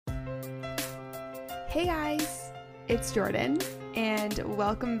Hey guys, it's Jordan, and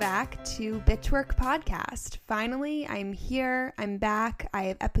welcome back to Bitchwork Podcast. Finally, I'm here, I'm back, I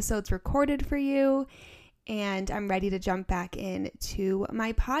have episodes recorded for you, and I'm ready to jump back into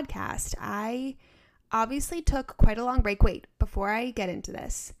my podcast. I obviously took quite a long break. Wait, before I get into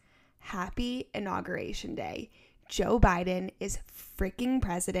this, happy Inauguration Day. Joe Biden is freaking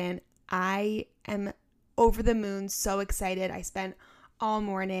president. I am over the moon, so excited. I spent all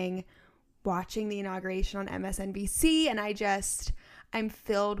morning watching the inauguration on MSNBC, and I'm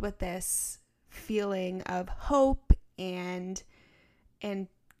filled with this feeling of hope and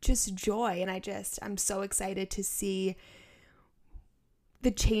just joy, and I'm so excited to see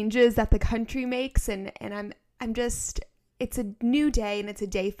the changes that the country makes, and it's a new day, and it's a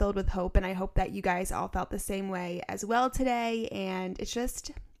day filled with hope, and I hope that you guys all felt the same way as well today. And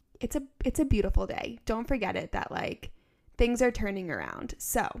it's a beautiful day. Don't forget it, that things are turning around.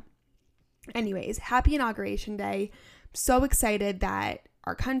 So anyways, happy Inauguration Day. So excited that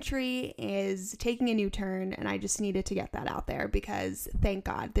our country is taking a new turn, and I just needed to get that out there because thank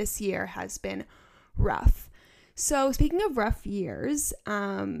God this year has been rough. So speaking of rough years,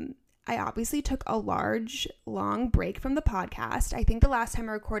 I obviously took a long break from the podcast. I think the last time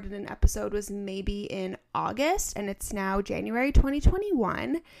I recorded an episode was maybe in August, and it's now January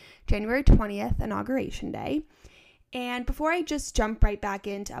 2021, January 20th, Inauguration Day. And before I just jump right back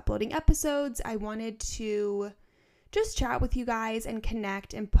into uploading episodes, I wanted to just chat with you guys and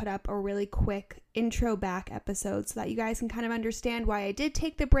connect and put up a really quick intro back episode so that you guys can kind of understand why I did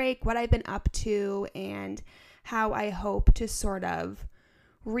take the break, what I've been up to, and how I hope to sort of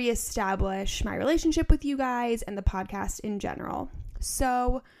reestablish my relationship with you guys and the podcast in general.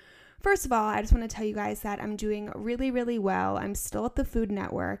 So first of all, I just want to tell you guys that I'm doing really, really well. I'm still at the Food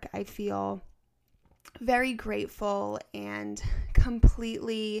Network. I feel very grateful and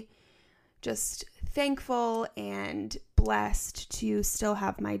completely just thankful and blessed to still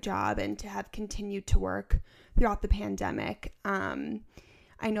have my job and to have continued to work throughout the pandemic.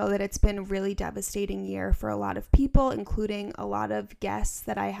 I know that it's been a really devastating year for a lot of people, including a lot of guests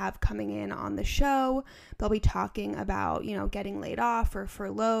that I have coming in on the show. They'll be talking about, getting laid off or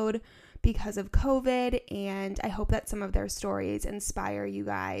furloughed because of COVID, and I hope that some of their stories inspire you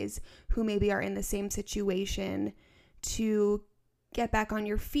guys who maybe are in the same situation to get back on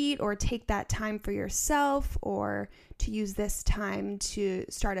your feet or take that time for yourself, or to use this time to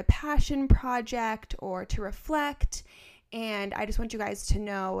start a passion project or to reflect. And I just want you guys to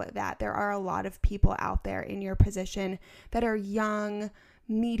know that there are a lot of people out there in your position that are young,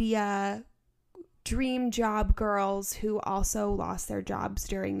 media, dream job girls who also lost their jobs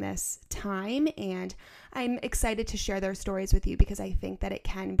during this time. And I'm excited to share their stories with you because I think that it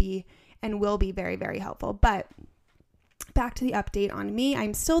can be and will be very, very helpful. But back to the update on me.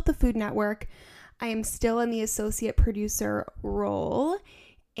 I'm still at the Food Network. I am still in the associate producer role,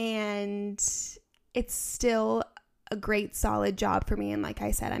 and it's still a great, solid job for me. And like I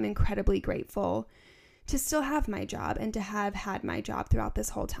said, I'm incredibly grateful to still have my job and to have had my job throughout this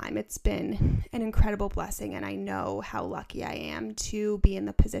whole time. It's been an incredible blessing, and I know how lucky I am to be in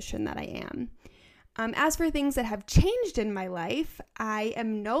the position that I am. As for things that have changed in my life, I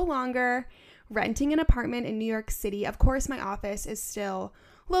am no longer renting an apartment in New York City. Of course, my office is still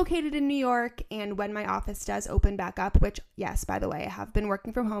located in New York, and when my office does open back up, which, yes, by the way, I have been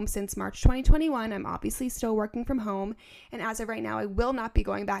working from home since March 2021. I'm obviously still working from home, and as of right now, I will not be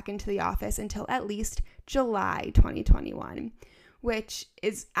going back into the office until at least July 2021, which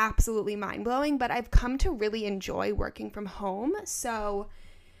is absolutely mind-blowing, but I've come to really enjoy working from home, so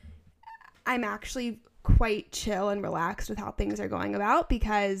I'm actually quite chill and relaxed with how things are going about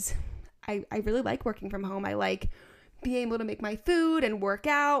because I really like working from home. I like being able to make my food and work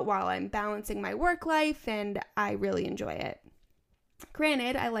out while I'm balancing my work life, and I really enjoy it.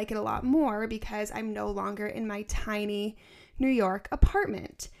 Granted, I like it a lot more because I'm no longer in my tiny New York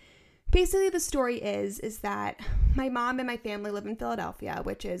apartment. Basically, the story is that my mom and my family live in Philadelphia,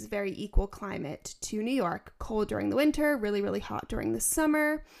 which is very equal climate to New York, cold during the winter, really, really hot during the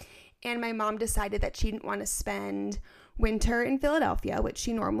summer. And my mom decided that she didn't want to spend winter in Philadelphia, which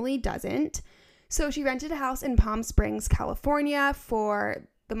she normally doesn't. So she rented a house in Palm Springs, California for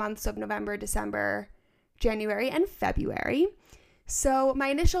the months of November, December, January, and February. So my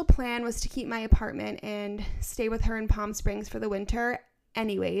initial plan was to keep my apartment and stay with her in Palm Springs for the winter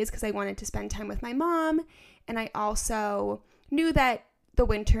anyways, because I wanted to spend time with my mom. And I also knew that the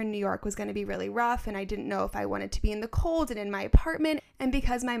winter in New York was going to be really rough, and I didn't know if I wanted to be in the cold and in my apartment. And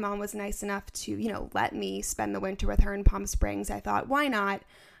because my mom was nice enough to, let me spend the winter with her in Palm Springs, I thought, why not?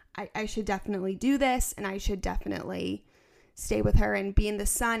 I should definitely do this, and I should definitely stay with her and be in the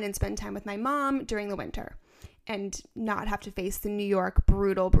sun and spend time with my mom during the winter and not have to face the New York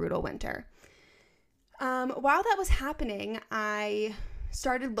brutal winter. While that was happening, I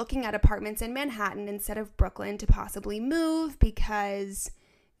started looking at apartments in Manhattan instead of Brooklyn to possibly move because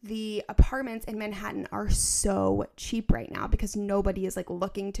the apartments in Manhattan are so cheap right now because nobody is like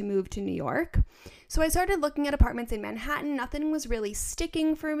looking to move to New York. So I started looking at apartments in Manhattan. Nothing was really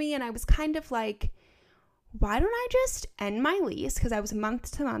sticking for me. And I was kind of like, why don't I just end my lease? Because I was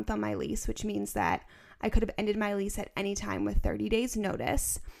month to month on my lease, which means that I could have ended my lease at any time with 30 days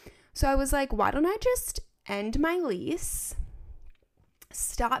notice. So I was like, why don't I just end my lease,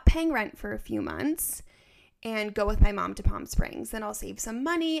 stop paying rent for a few months, and go with my mom to Palm Springs. Then I'll save some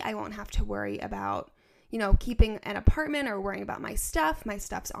money. I won't have to worry about, keeping an apartment or worrying about my stuff. My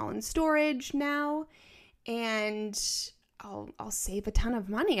stuff's all in storage now. And I'll save a ton of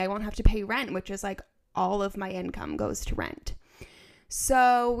money. I won't have to pay rent, which is like all of my income goes to rent.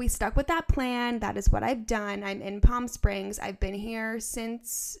 So we stuck with that plan. That is what I've done. I'm in Palm Springs. I've been here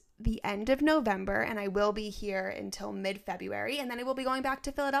since the end of November, and I will be here until mid-February, and then I will be going back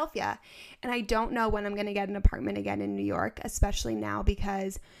to Philadelphia. And I don't know when I'm going to get an apartment again in New York, especially now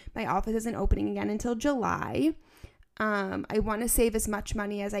because my office isn't opening again until July. I want to save as much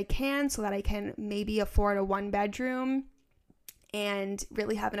money as I can so that I can maybe afford a 1-bedroom and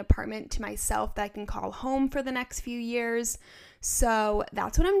really have an apartment to myself that I can call home for the next few years. So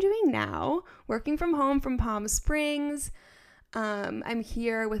that's what I'm doing now, working from home from Palm Springs. I'm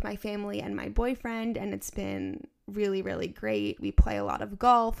here with my family and my boyfriend, and it's been really, really great. We play a lot of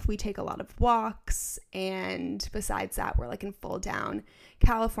golf, we take a lot of walks, and besides that, we're like in full down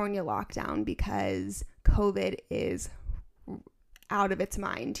California lockdown because COVID is out of its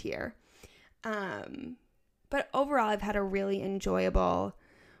mind here. But overall, I've had a really enjoyable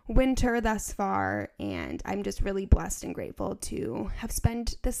winter thus far, and I'm just really blessed and grateful to have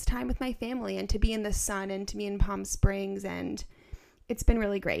spent this time with my family and to be in the sun and to be in Palm Springs, and it's been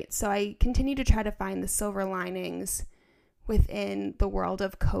really great. So I continue to try to find the silver linings within the world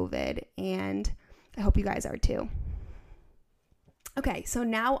of COVID, and I hope you guys are too. Okay, so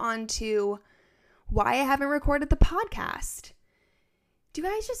now on to why I haven't recorded the podcast. Do you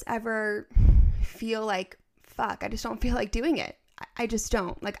guys just ever feel like, fuck, I just don't feel like doing it? I just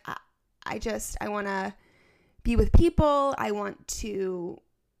don't. Like, I want to be with people. I want to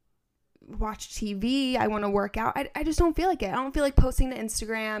watch TV. I want to work out. I just don't feel like it. I don't feel like posting to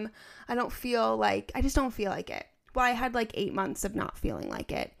Instagram. I just don't feel like it. Well, I had like 8 months of not feeling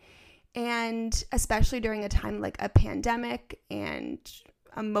like it. And especially during a time like a pandemic and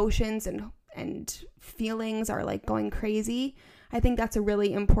emotions and feelings are like going crazy. I think that's a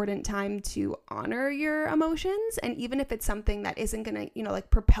really important time to honor your emotions. And even if it's something that isn't going to, like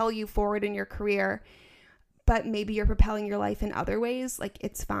propel you forward in your career, but maybe you're propelling your life in other ways, like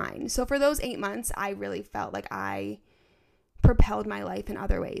it's fine. So for those 8 months, I really felt like I propelled my life in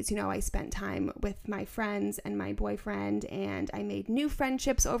other ways. I spent time with my friends and my boyfriend, and I made new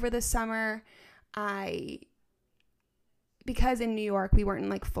friendships over the summer. Because in New York, we weren't in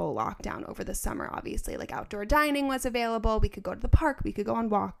like full lockdown over the summer, obviously. Like outdoor dining was available. We could go to the park. We could go on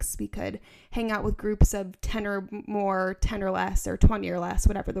walks. We could hang out with groups of 10 or more, 10 or less, or 20 or less,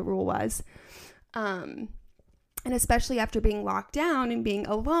 whatever the rule was. And especially after being locked down and being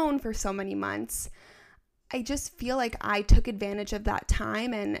alone for so many months, I just feel like I took advantage of that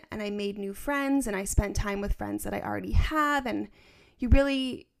time and I made new friends, and I spent time with friends that I already have. And you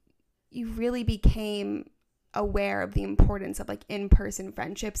really became aware of the importance of like in-person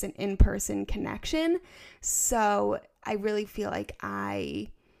friendships and in-person connection. So I really feel like I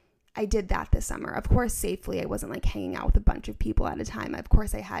did that this summer. Of course, safely. I wasn't like hanging out with a bunch of people at a time. Of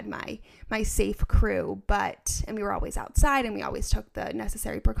course, I had my safe crew, and we were always outside and we always took the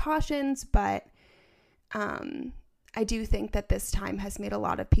necessary precautions. But I do think that this time has made a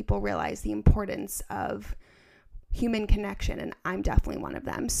lot of people realize the importance of human connection, and I'm definitely one of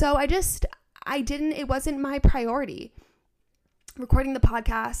them. So it wasn't my priority. Recording the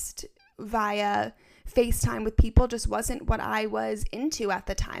podcast via FaceTime with people just wasn't what I was into at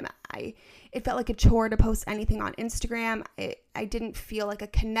the time. It felt like a chore to post anything on Instagram. I didn't feel like a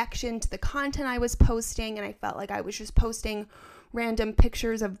connection to the content I was posting, and I felt like I was just posting random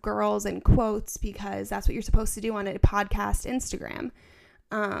pictures of girls and quotes because that's what you're supposed to do on a podcast Instagram.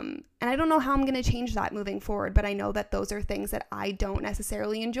 And I don't know how I'm going to change that moving forward, but I know that those are things that I don't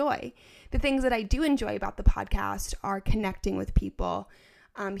necessarily enjoy. The things that I do enjoy about the podcast are connecting with people,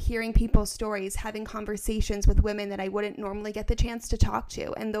 hearing people's stories, having conversations with women that I wouldn't normally get the chance to talk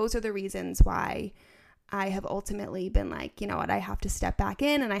to. And those are the reasons why I have ultimately been like, you know what, I have to step back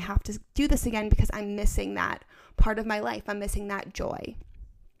in and I have to do this again because I'm missing that part of my life. I'm missing that joy.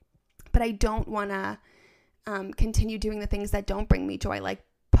 But I don't want to continue doing the things that don't bring me joy, like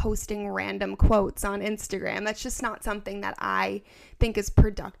posting random quotes on Instagram. That's just not something that I think is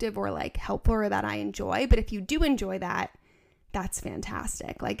productive or like helpful or that I enjoy. But if you do enjoy that, that's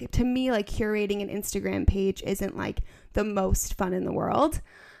fantastic. Like, to me, like, curating an Instagram page isn't like the most fun in the world.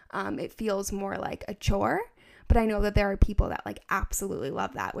 It feels more like a chore, but I know that there are people that like absolutely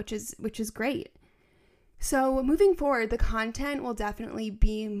love that, which is great. So moving forward, the content will definitely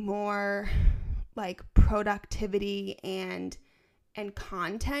be more like productivity and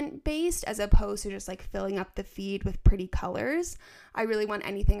content based, as opposed to just like filling up the feed with pretty colors. I really want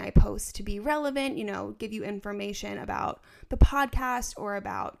anything I post to be relevant, give you information about the podcast or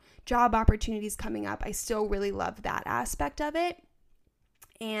about job opportunities coming up. I still really love that aspect of it.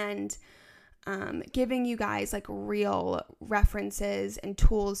 And giving you guys like real references and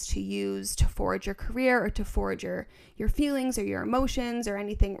tools to use to forge your career, or to forge your feelings or your emotions or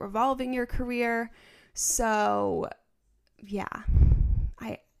anything revolving your career. So yeah,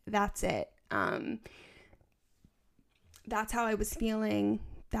 that's it. That's how I was feeling.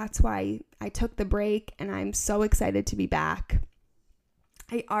 That's why I took the break, and I'm so excited to be back.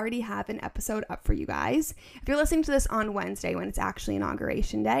 I already have an episode up for you guys. If you're listening to this on Wednesday, when it's actually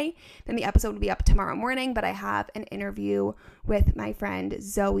Inauguration Day, then the episode will be up tomorrow morning, but I have an interview with my friend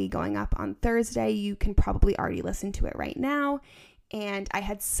Zoe going up on Thursday. You can probably already listen to it right now. And I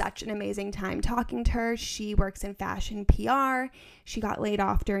had such an amazing time talking to her. She works in fashion PR. She got laid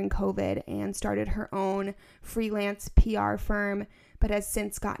off during COVID and started her own freelance PR firm, but has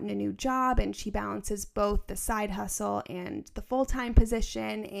since gotten a new job, and she balances both the side hustle and the full-time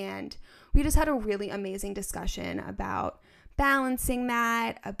position. And we just had a really amazing discussion about balancing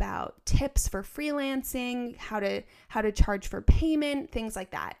that, about tips for freelancing, how to charge for payment, things like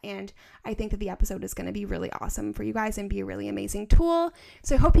that. And I think that the episode is going to be really awesome for you guys and be a really amazing tool.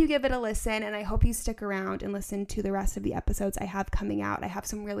 So I hope you give it a listen, and I hope you stick around and listen to the rest of the episodes I have coming out. I have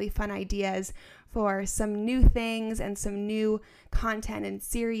some really fun ideas for some new things and some new content and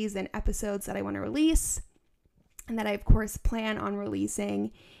series and episodes that I want to release, and that I, of course, plan on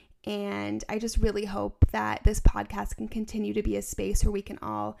releasing. And I just really hope that this podcast can continue to be a space where we can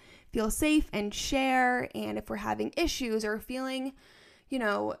all feel safe and share. And if we're having issues or feeling,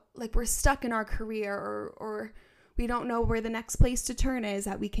 like we're stuck in our career, or we don't know where the next place to turn is,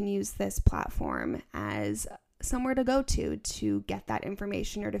 that we can use this platform as somewhere to go to get that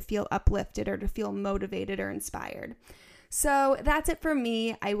information, or to feel uplifted, or to feel motivated or inspired. So that's it for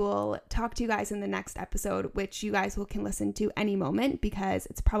me. I will talk to you guys in the next episode, which you guys can listen to any moment because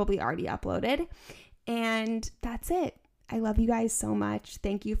it's probably already uploaded. And that's it. I love you guys so much.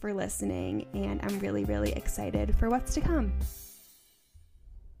 Thank you for listening, and I'm really, really excited for what's to come.